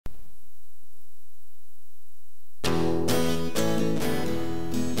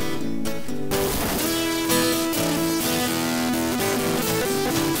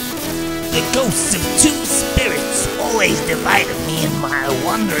The ghosts of two spirits always divided me in my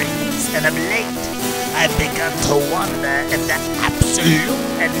wanderings, and of late I've begun to wonder if the absolute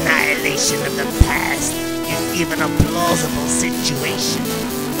annihilation of the past is even a plausible situation.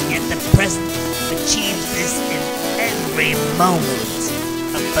 Yet the present achieves this in every moment.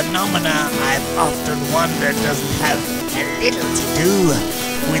 A phenomena I've often wondered doesn't have a little to do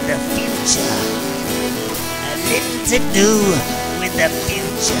with the future. A little to do with the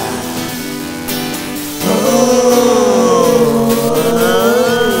future.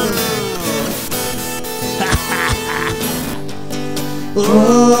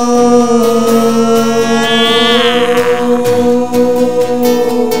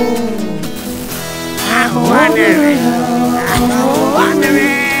 I'm wondering.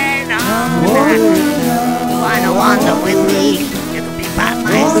 You wanna wander with me? You can be by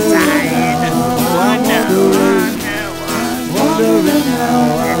my side. Wandering.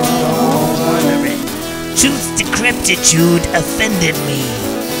 Truth's decrepitude offended me.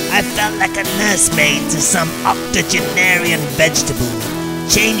 I felt like a nursemaid to some octogenarian vegetable,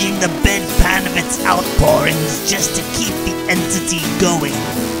 changing the bedpan of its outpourings just to keep the entity going.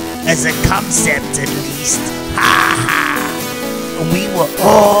 As a concept, at least. Ha ha! We were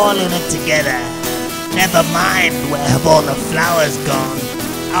all in it together. Never mind, where have all the flowers gone?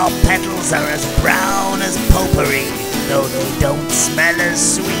 Our petals are as brown as potpourri, though they don't smell as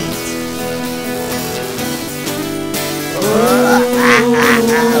sweet.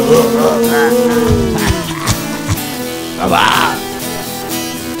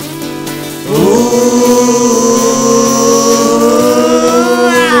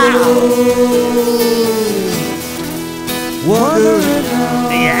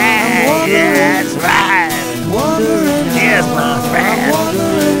 Yeah, that's right. Yes, my friend.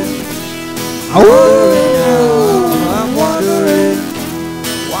 I'm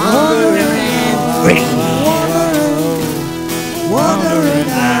wandering.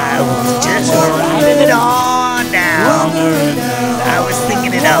 I was just writing it all down. I was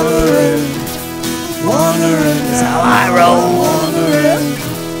thinking it up. That's how I roll.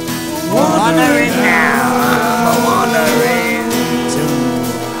 Wandering now.